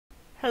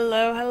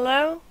Hello,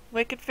 hello,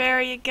 Wicked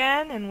Fairy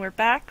again, and we're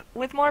back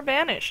with more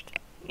Banished.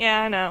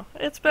 Yeah, I know,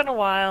 it's been a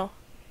while.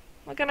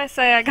 What can I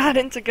say? I got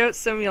into Goat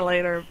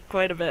Simulator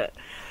quite a bit.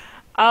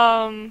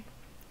 Um,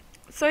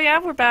 so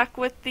yeah, we're back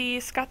with the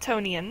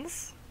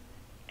Scottonians,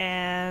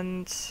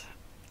 and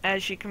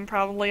as you can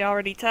probably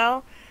already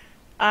tell,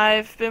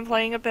 I've been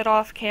playing a bit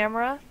off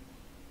camera.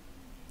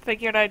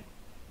 Figured I'd,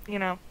 you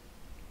know,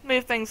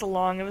 move things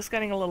along. It was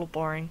getting a little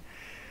boring.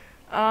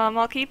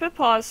 I'll keep it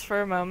paused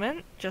for a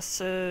moment, just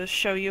to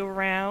show you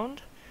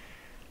around.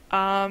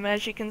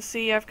 As you can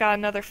see, I've got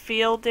another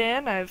field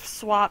in. I've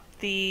swapped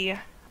the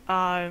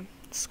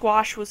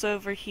squash was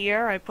over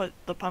here. I put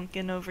the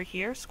pumpkin over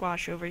here,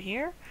 squash over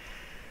here.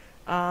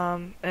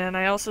 And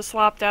I also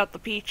swapped out the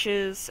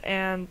peaches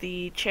and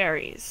the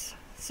cherries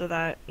so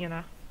that,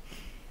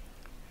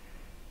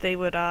 they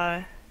would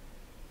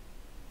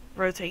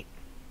rotate.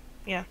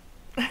 Yeah.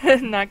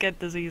 Not get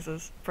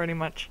diseases, pretty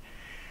much.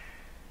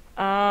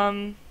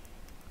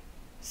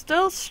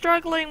 Still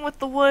struggling with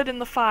the wood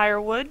and the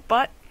firewood,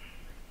 but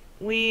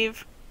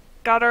we've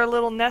got our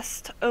little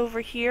nest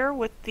over here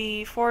with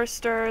the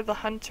forester, the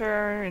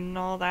hunter, and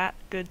all that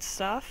good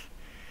stuff.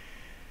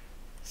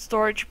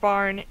 Storage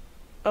barn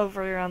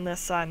over on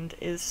this end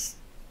is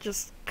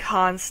just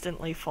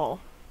constantly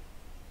full.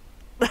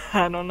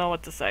 I don't know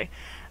what to say.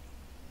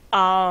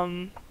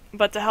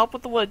 But to help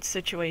with the wood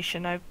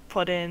situation, I've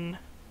put in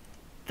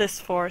this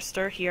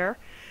forester here.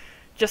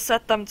 Just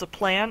set them to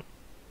plant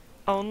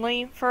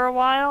only for a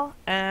while,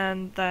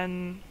 and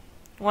then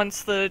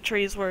once the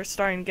trees were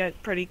starting to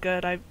get pretty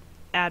good, I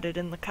added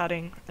in the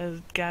cutting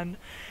again.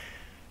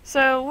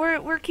 So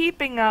we're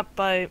keeping up,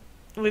 but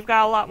we've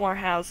got a lot more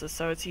houses,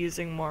 so it's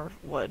using more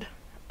wood.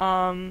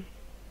 And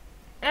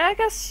I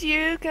guess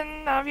you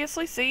can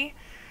obviously see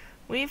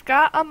we've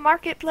got a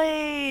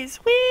marketplace.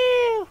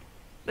 Woo!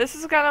 This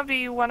is gonna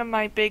be one of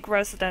my big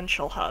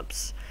residential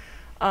hubs.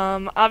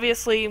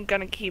 Obviously I'm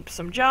gonna keep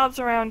some jobs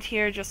around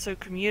here just so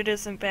commute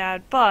isn't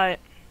bad, but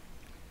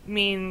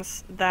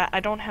means that I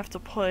don't have to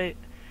put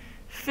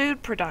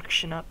food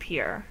production up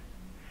here.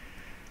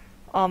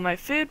 All my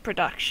food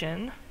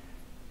production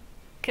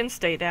can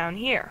stay down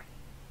here.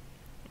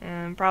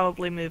 And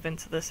probably move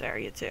into this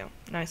area too.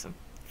 Nice and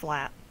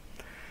flat.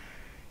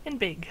 And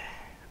big.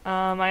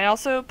 I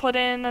also put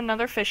in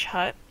another fish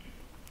hut,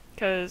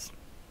 because,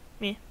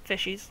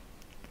 fishies.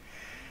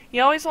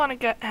 You always want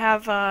to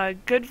have a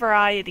good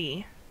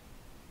variety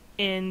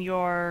in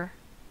your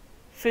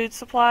food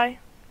supply.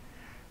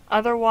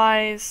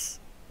 Otherwise,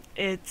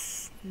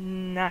 it's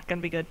not going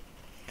to be good.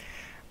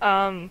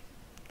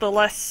 The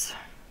less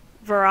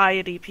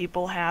variety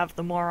people have,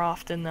 the more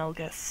often they'll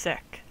get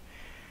sick.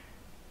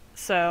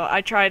 So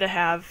I try to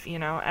have,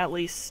 at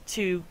least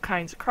 2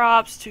 kinds of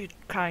crops, 2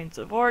 kinds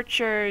of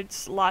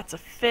orchards, lots of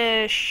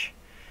fish,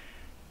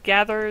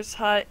 gatherer's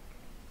hut,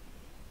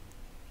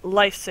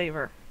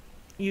 lifesaver.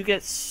 You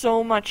get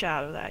so much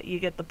out of that. You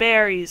get the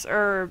berries,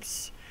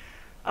 herbs,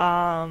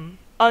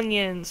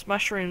 onions,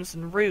 mushrooms,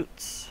 and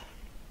roots.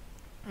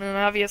 And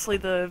obviously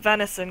the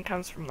venison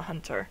comes from the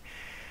hunter.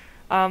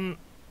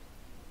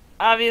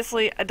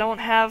 Obviously I don't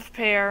have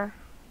pear.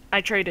 I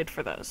traded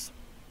for those.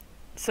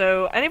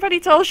 So anybody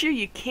tells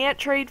you can't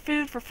trade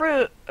food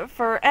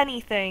for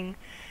anything,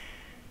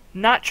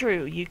 not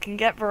true. You can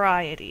get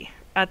variety.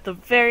 At the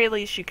very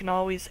least, you can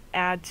always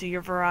add to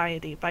your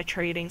variety by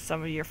trading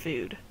some of your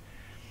food.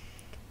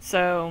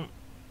 So,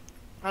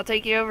 I'll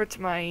take you over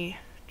to my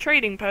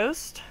trading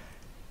post,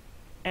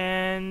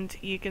 and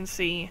you can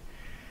see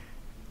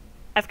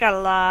I've got a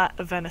lot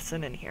of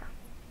venison in here,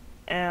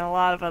 and a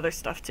lot of other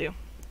stuff too.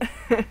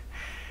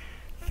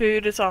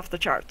 Food is off the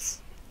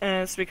charts,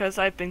 and it's because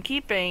I've been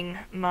keeping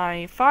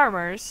my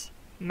farmers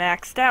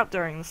maxed out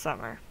during the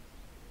summer.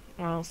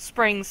 Well,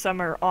 spring,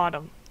 summer,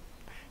 autumn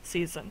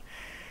season.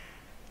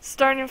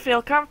 Starting to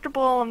feel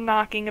comfortable, I'm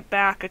knocking it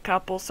back a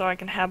couple so I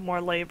can have more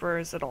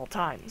laborers at all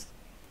times.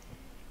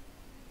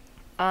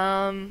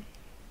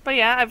 But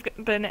yeah, I've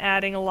been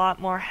adding a lot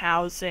more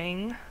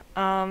housing.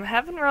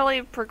 Haven't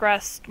really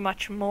progressed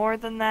much more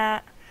than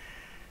that.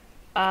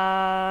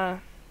 I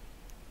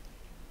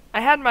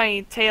had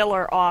my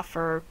tailor off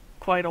for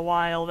quite a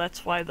while,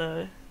 that's why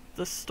the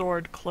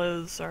stored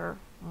clothes are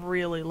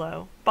really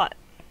low. But,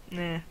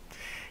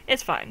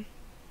 it's fine.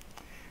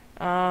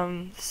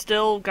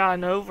 Still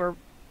gotten over...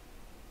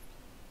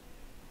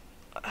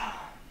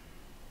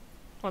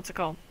 what's it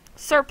called?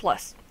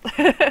 Surplus.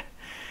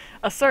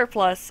 A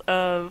surplus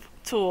of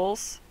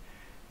tools.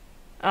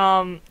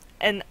 And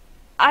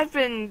I've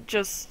been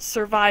just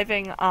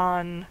surviving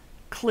on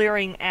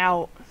clearing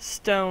out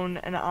stone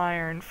and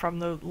iron from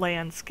the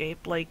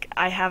landscape. Like,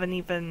 I haven't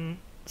even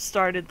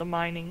started the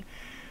mining.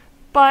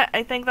 But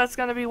I think that's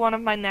going to be one of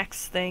my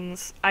next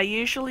things. I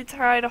usually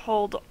try to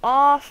hold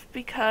off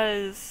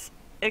because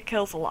it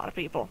kills a lot of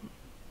people.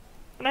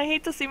 And I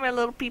hate to see my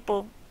little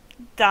people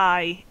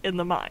die in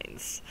the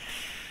mines.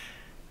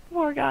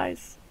 More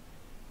guys.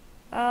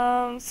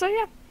 So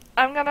yeah,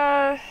 I'm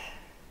gonna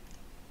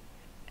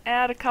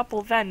add a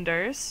couple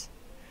vendors.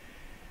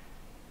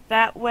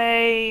 That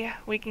way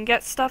we can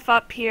get stuff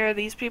up here.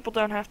 These people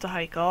don't have to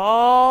hike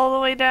all the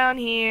way down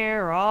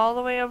here or all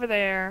the way over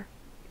there.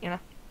 You know.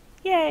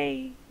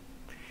 Yay!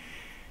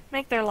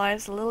 Make their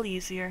lives a little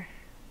easier.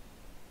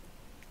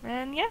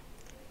 And yeah.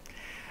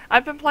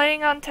 I've been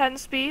playing on 10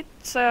 speed,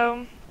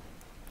 so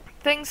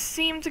things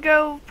seem to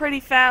go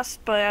pretty fast,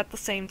 but at the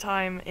same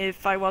time,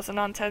 if I wasn't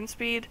on 10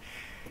 speed,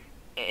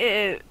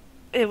 it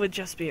would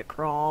just be a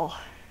crawl.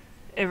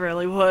 It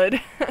really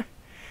would.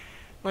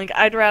 Like,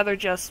 I'd rather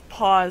just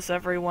pause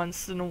every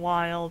once in a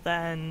while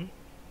than,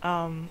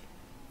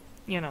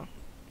 you know,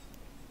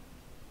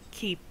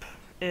 keep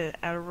it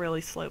at a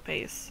really slow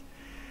pace.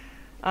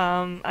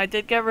 I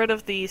did get rid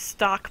of the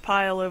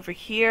stockpile over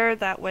here,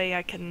 that way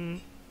I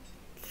can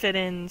fit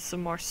in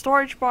some more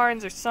storage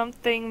barns or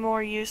something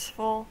more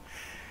useful.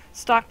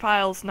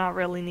 Stockpile's not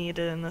really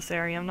needed in this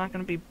area. I'm not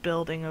going to be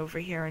building over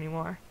here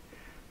anymore.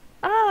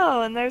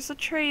 Oh, and there's a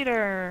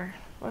trader.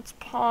 Let's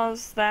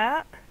pause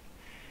that.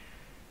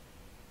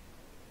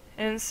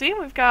 And see,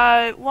 we've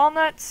got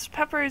walnuts,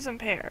 peppers, and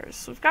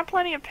pears. We've got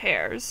plenty of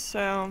pears,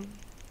 so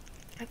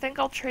I think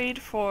I'll trade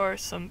for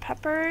some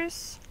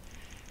peppers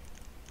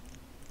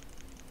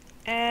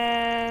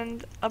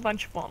and a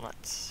bunch of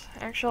walnuts.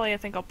 Actually, I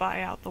think I'll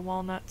buy out the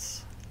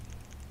walnuts.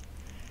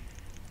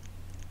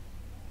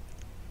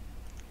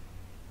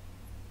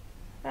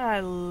 I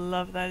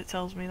love that it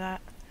tells me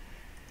that.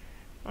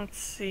 Let's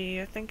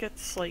see, I think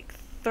it's like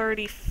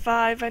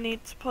 35 I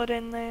need to put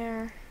in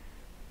there.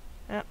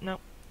 Oh,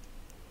 nope.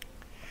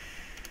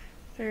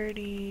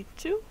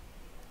 32?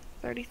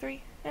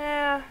 33?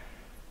 Yeah.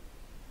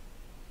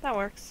 That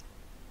works.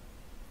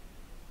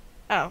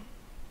 Oh.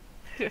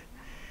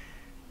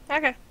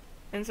 Okay.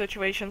 In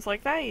situations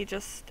like that, you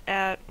just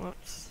add...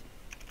 Whoops.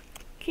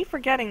 Keep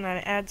forgetting that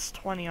it adds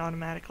 20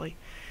 automatically.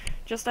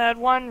 Just add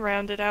 1,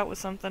 round it out with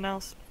something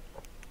else.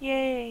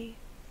 Yay!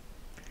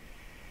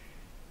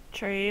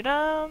 Trade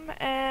 'em,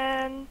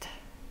 and...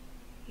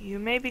 you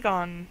may be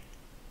gone.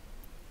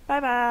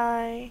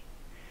 Bye-bye!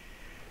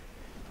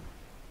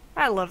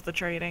 I love the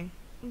trading.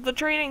 The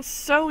trading's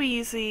so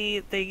easy,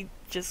 they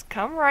just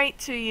come right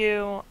to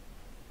you,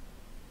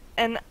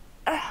 and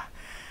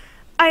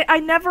I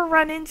never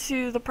run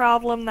into the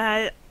problem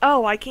that,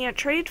 oh, I can't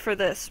trade for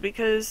this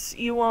because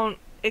you won't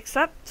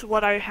accept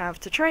what I have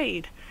to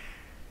trade.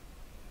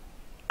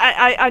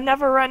 I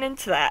never run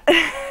into that.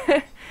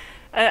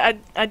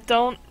 I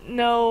don't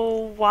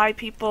know why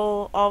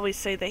people always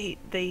say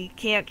they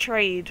can't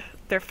trade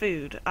their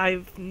food.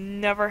 I've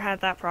never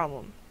had that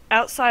problem.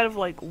 Outside of,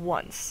 like,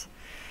 once.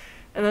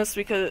 And that's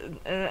because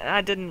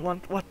I didn't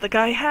want what the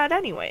guy had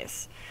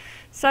anyways.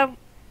 So,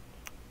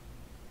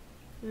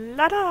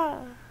 la-da!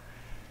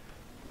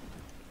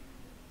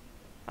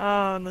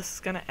 Oh, and this is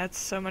gonna add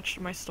so much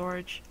to my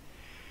storage.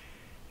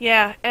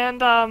 Yeah, and,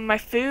 my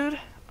food,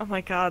 oh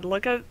my god,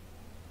 look at,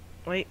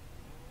 wait,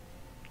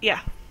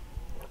 yeah,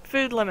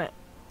 food limit.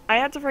 I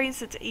had to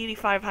raise it to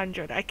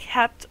 8,500. I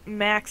kept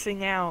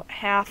maxing out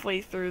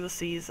halfway through the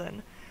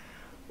season.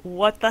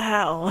 What the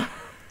hell?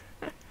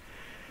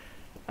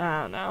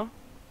 I don't know.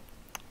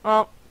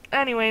 Well,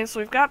 anyways,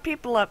 we've got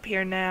people up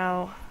here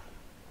now.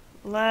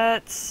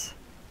 Let's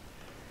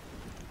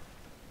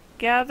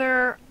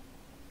gather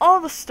all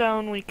the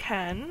stone we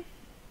can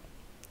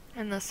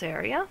in this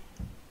area.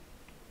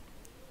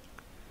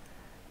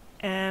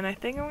 And I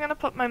think I'm gonna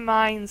put my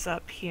mines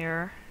up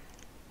here.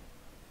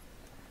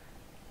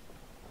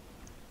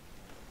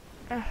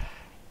 Ugh,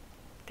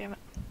 damn it.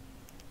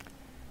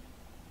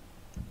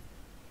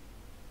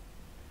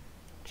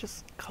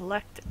 Just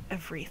collect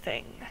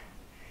everything.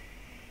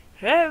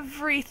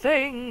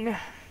 Everything!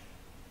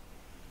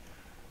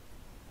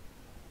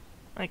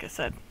 Like I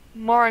said,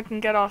 more I can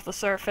get off the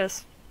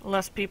surface,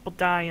 less people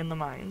die in the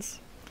mines.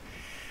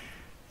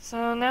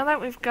 So now that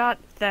we've got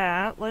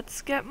that,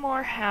 let's get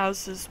more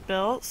houses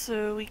built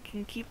so we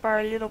can keep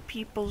our little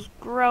peoples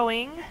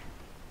growing.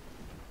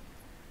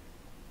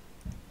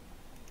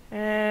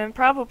 And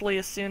probably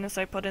as soon as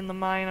I put in the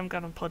mine, I'm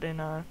gonna put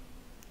in a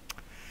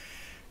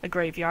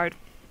graveyard.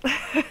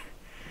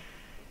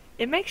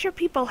 It makes your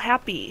people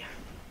happy.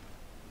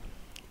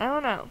 I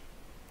don't know.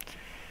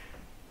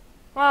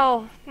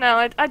 Well,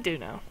 no, I do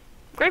know.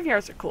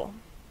 Graveyards are cool.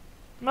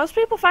 Most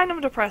people find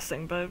them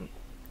depressing, but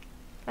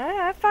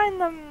I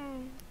find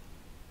them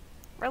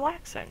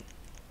relaxing.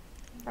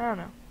 I don't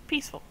know.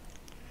 Peaceful.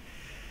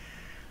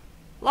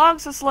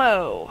 Logs is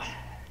low.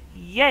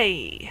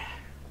 Yay!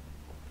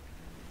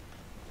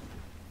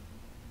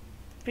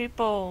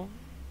 People...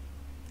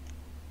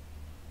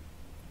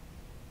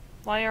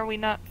 why are we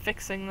not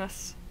fixing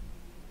this?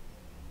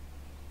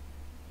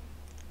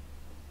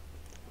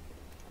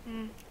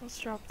 Let's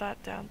drop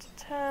that down to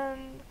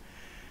 10.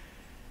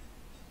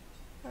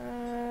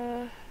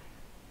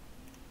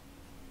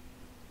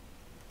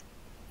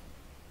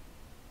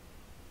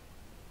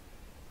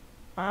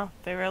 Wow,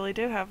 they really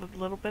do have a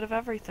little bit of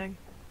everything.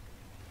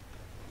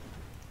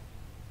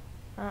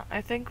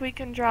 I think we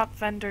can drop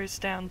vendors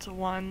down to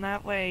 1,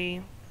 that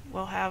way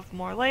we'll have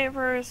more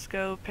laborers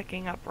go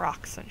picking up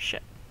rocks and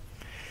shit.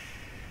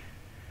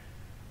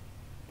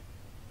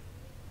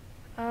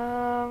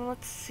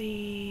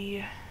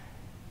 see.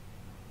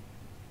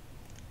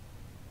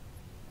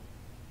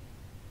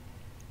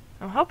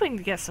 I'm hoping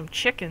to get some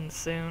chickens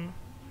soon.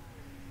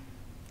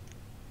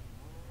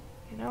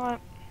 You know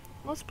what?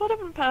 Let's put them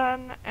in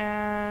pen,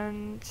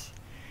 and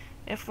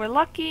if we're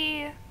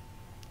lucky,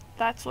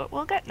 that's what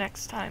we'll get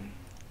next time.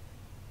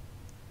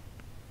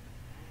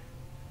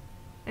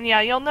 And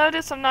yeah, you'll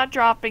notice I'm not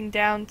dropping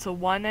down to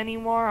 1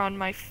 anymore on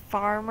my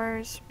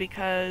farmers,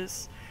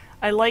 because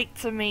I like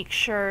to make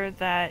sure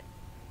that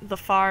the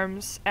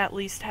farms at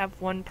least have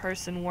 1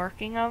 person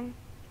working them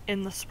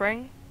in the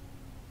spring.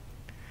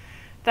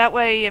 That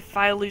way, if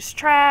I lose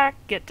track,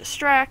 get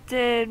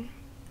distracted,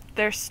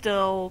 they're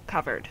still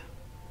covered.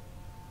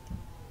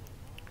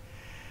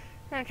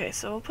 Okay,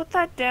 so we'll put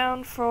that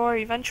down for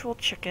eventual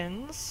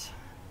chickens.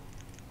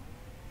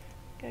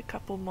 Get a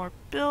couple more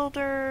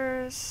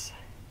builders.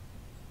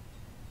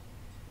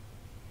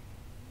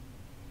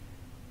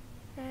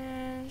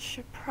 And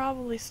should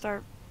probably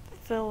start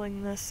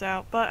filling this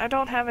out, but I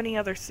don't have any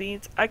other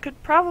seeds. I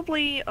could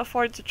probably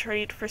afford to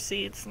trade for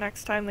seeds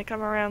next time they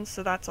come around,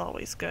 so that's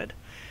always good.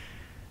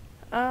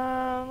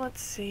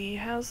 Let's see,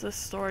 how's this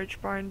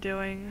storage barn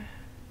doing?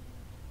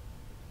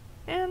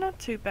 Yeah, not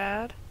too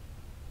bad.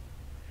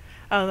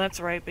 Oh, that's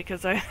right,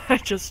 because I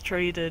just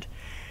traded.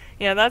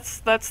 Yeah, that's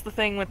the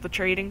thing with the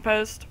trading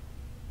post.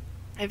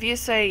 If you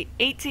say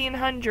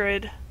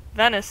 1800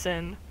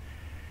 venison,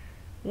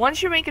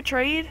 once you make a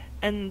trade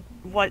and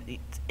what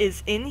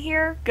is in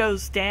here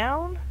goes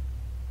down,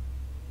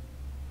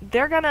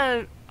 they're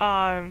gonna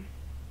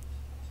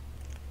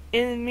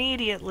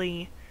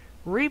immediately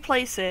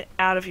replace it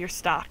out of your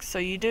stock, so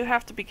you do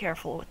have to be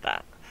careful with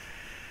that.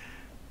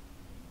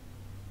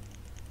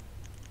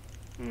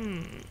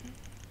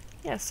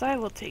 Yes, I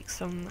will take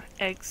some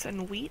eggs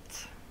and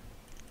wheat.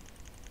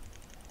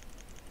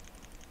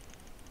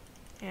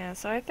 Yeah,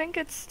 so I think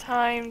it's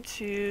time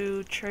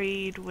to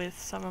trade with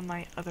some of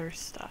my other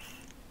stuff.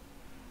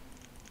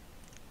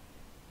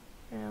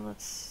 And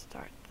let's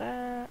start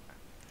that.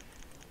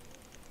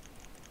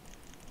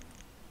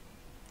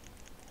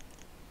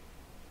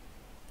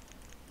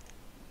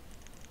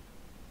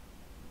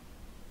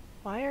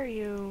 Why are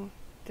you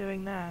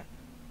doing that?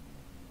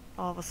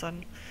 All of a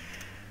sudden.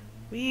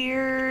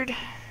 Weird.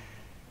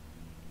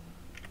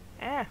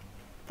 What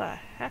the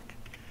heck?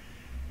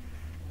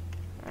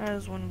 That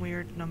is one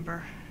weird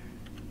number.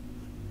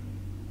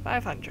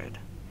 500.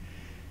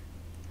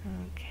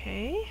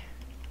 Okay.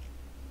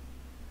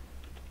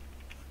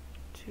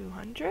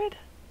 200.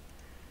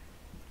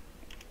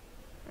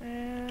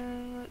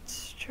 And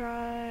let's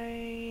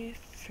try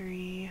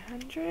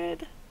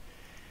 300.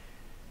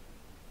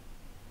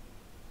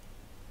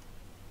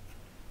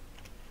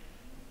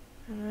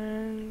 And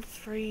then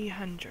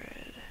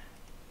 300.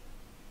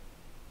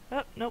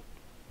 Oh, nope.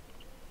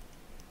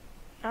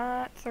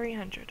 Not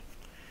 300.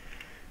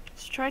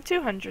 Let's try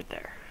 200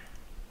 there.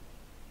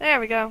 There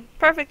we go.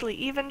 Perfectly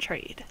even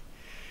trade.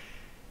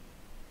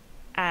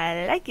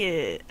 I like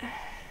it.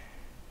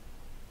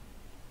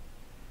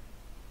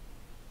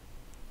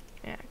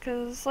 Yeah,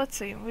 because, let's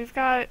see, we've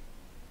got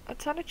a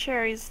ton of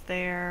cherries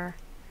there.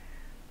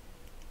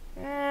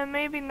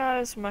 Maybe not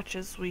as much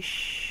as we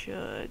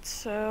should,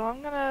 so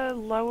I'm gonna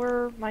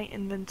lower my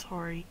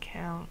inventory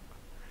count.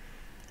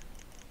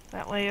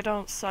 That way I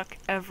don't suck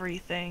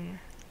everything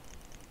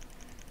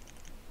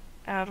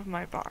out of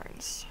my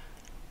barns.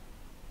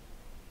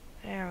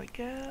 There we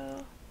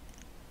go.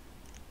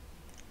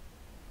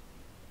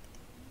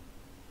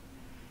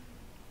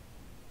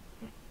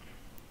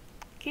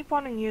 Keep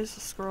wanting to use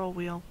the scroll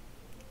wheel.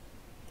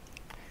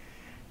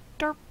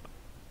 Derp.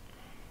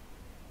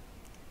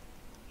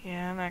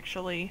 Yeah, I'm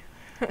actually...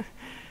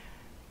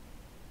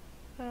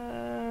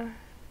 yeah,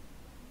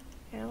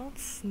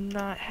 let's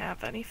not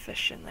have any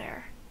fish in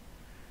there.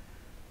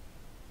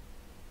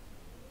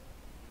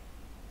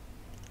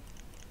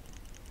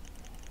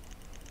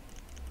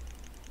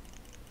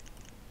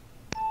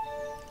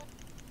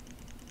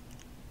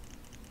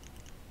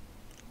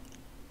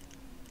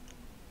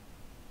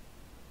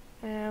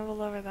 And we'll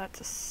lower that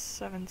to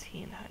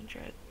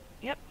 1700.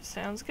 Yep,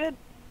 sounds good.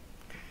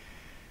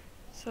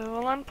 So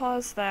we'll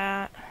unpause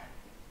that.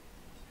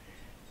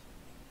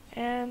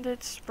 And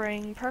it's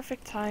spring,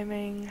 perfect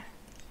timing.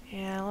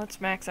 Yeah, let's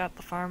max out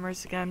the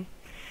farmers again.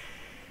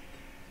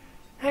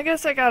 I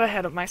guess I got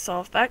ahead of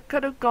myself. That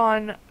could have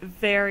gone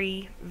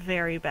very,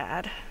 very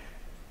bad.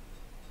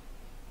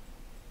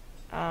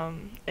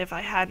 If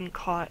I hadn't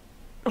caught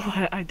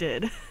what I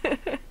did.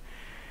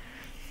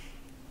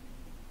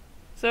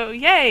 So,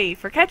 yay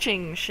for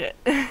catching shit.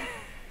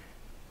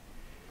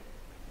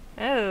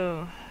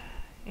 Oh.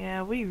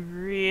 Yeah, we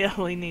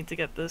really need to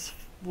get this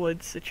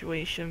wood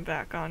situation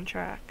back on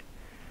track.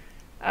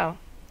 Oh.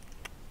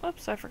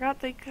 Whoops, I forgot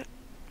they could...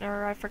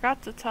 Or I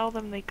forgot to tell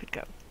them they could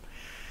go.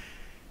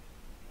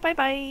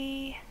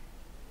 Bye-bye!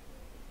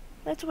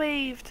 Let's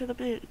wave to the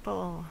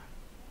people.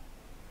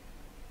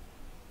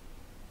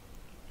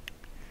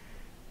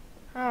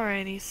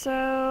 Alrighty,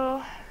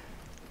 so...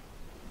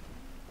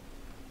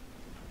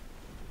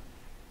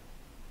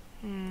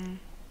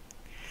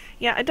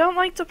 Yeah, I don't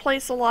like to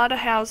place a lot of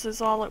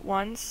houses all at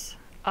once.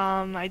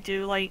 I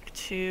do like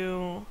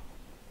to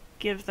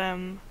give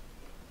them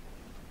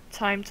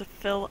time to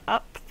fill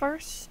up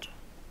first.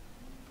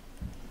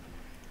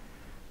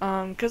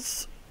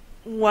 'Cause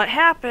what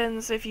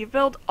happens if you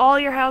build all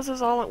your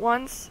houses all at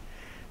once,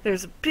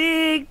 there's a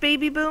big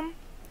baby boom,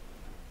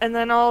 and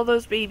then all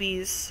those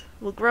babies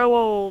will grow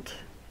old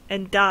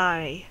and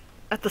die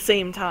at the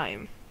same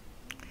time.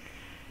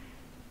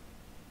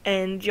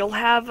 And you'll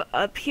have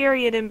a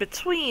period in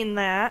between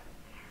that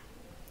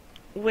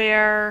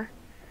where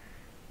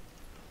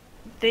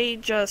they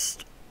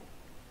just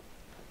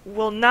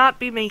will not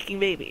be making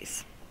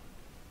babies.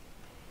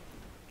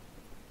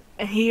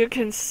 And you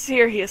can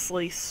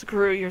seriously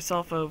screw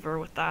yourself over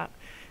with that.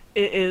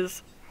 It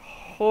is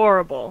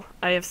horrible.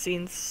 I have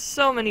seen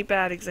so many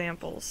bad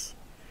examples.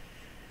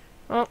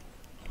 Well,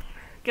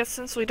 guess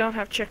since we don't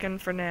have chicken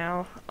for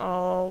now,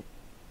 I'll...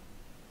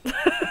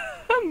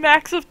 A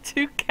max of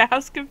 2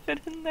 cows can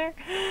fit in there?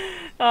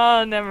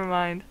 Oh, never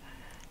mind.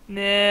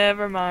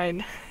 Never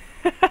mind.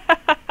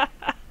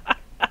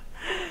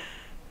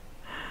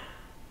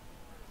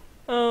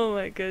 Oh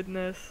my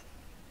goodness.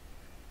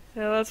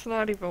 Yeah, that's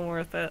not even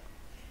worth it.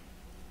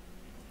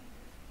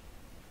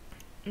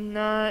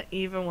 Not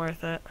even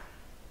worth it.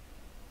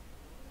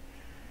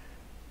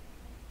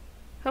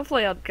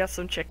 Hopefully I'll get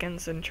some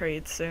chickens in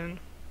trade soon.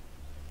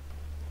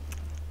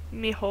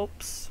 Me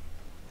hopes.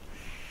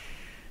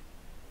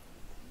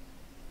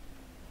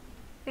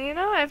 You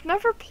know, I've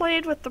never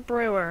played with the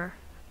brewer.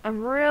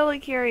 I'm really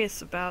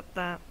curious about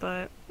that,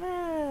 but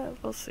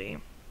we'll see.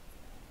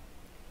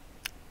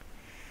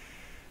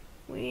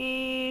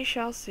 We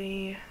shall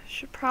see.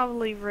 Should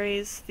probably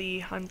raise the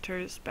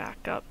hunters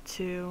back up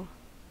too.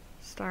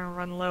 Starting to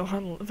run low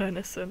on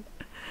venison.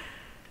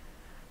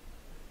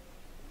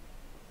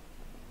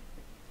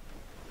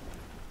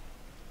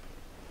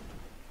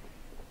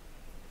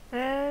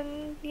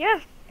 And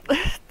yeah,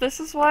 this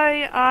is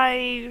why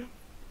I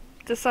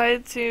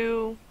decided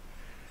to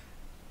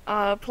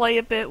play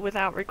a bit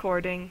without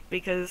recording,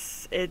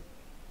 because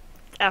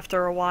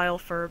after a while,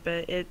 for a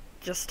bit, it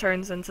just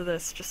turns into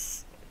this,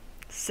 just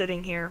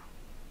sitting here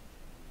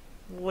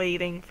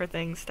waiting for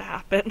things to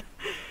happen.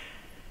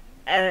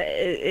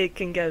 It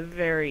can get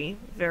very,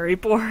 very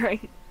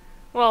boring.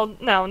 Well,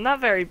 no, not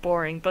very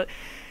boring, but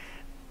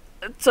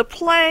to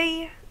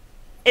play,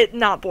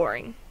 not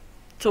boring.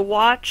 To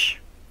watch,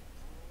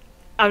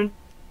 I'm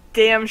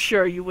damn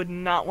sure you would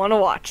not want to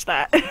watch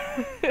that.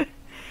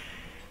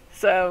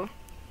 So,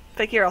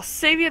 figure I'll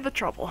save you the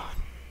trouble.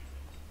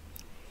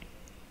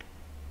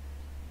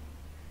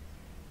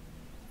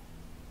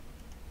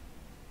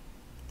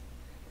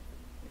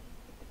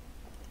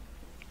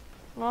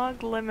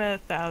 Log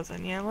limit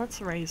 1,000. Yeah,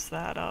 let's raise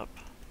that up.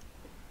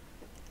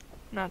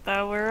 Not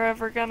that we're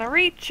ever gonna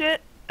reach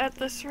it at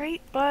this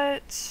rate,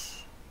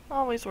 but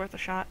always worth a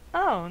shot.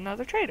 Oh,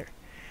 another trader.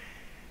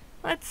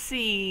 Let's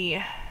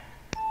see.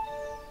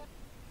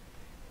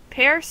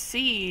 Pear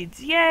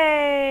seeds.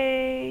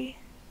 Yay!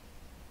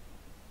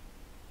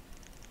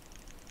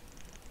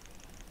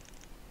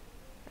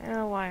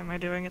 Oh, why am I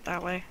doing it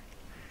that way?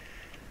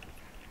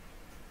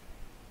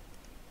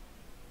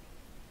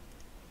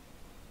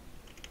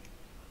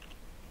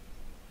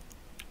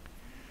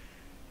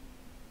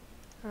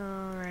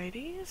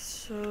 Alrighty,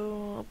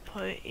 so I'll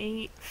put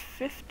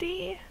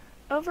 850.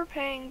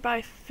 Overpaying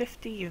by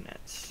 50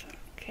 units.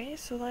 Okay,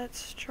 so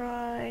let's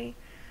try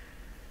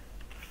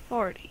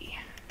 40.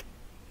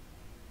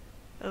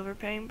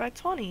 Overpaying by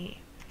 20.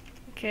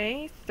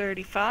 Okay,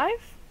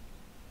 35.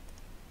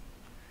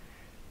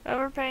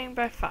 Overpaying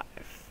by 5.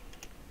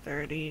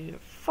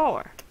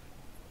 34.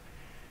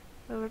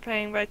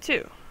 Overpaying by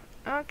 2.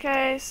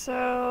 Okay,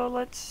 so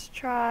let's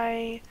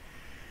try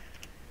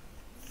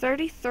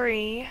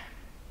 33.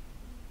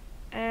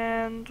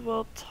 And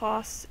we'll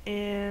toss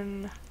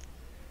in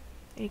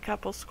a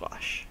couple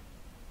squash.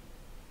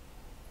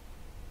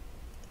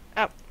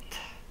 Oh.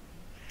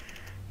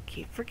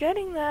 Keep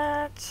forgetting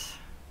that.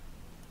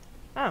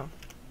 Oh,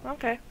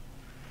 okay.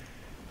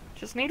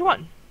 Just need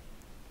 1.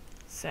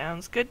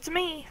 Sounds good to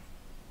me.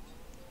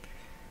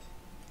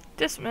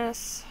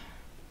 Dismiss.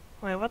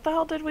 Wait, what the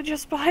hell did we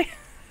just buy?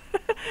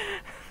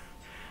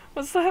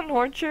 Was that an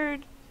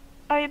orchard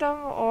item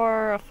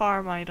or a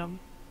farm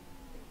item?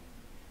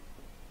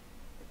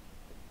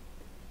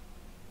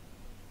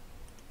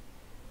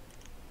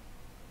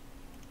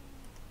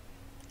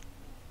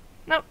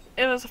 Nope,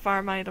 it was a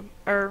farm item,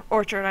 or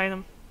orchard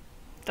item.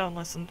 Don't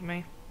listen to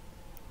me.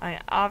 I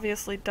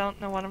obviously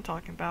don't know what I'm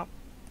talking about.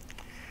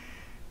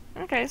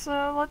 Okay,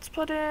 so let's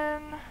put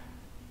in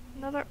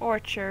another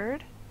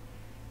orchard.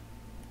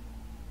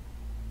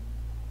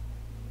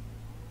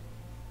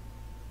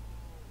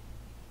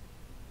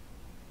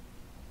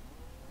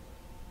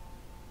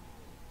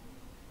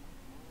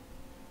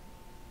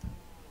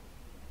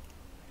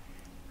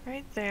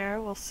 Right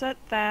there, we'll set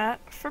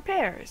that for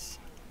pears.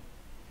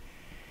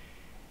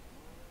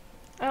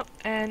 Oh,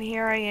 and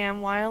here I am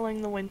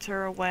whiling the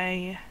winter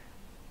away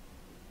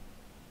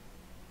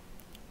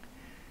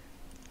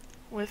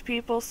with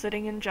people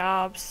sitting in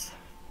jobs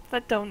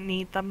that don't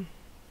need them.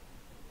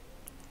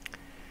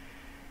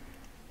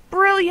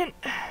 Brilliant!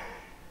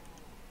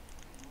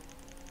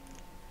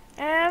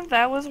 And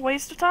that was a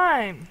waste of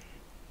time.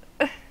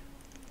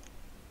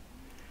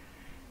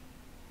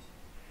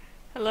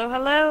 Hello,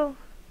 hello.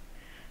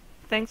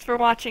 Thanks for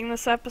watching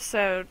this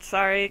episode.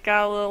 Sorry it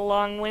got a little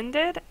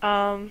long-winded.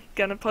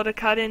 Gonna put a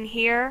cut in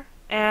here,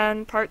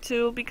 and part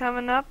 2 will be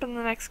coming up in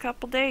the next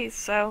couple days,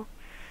 so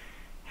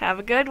have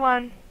a good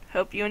one.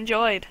 Hope you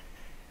enjoyed.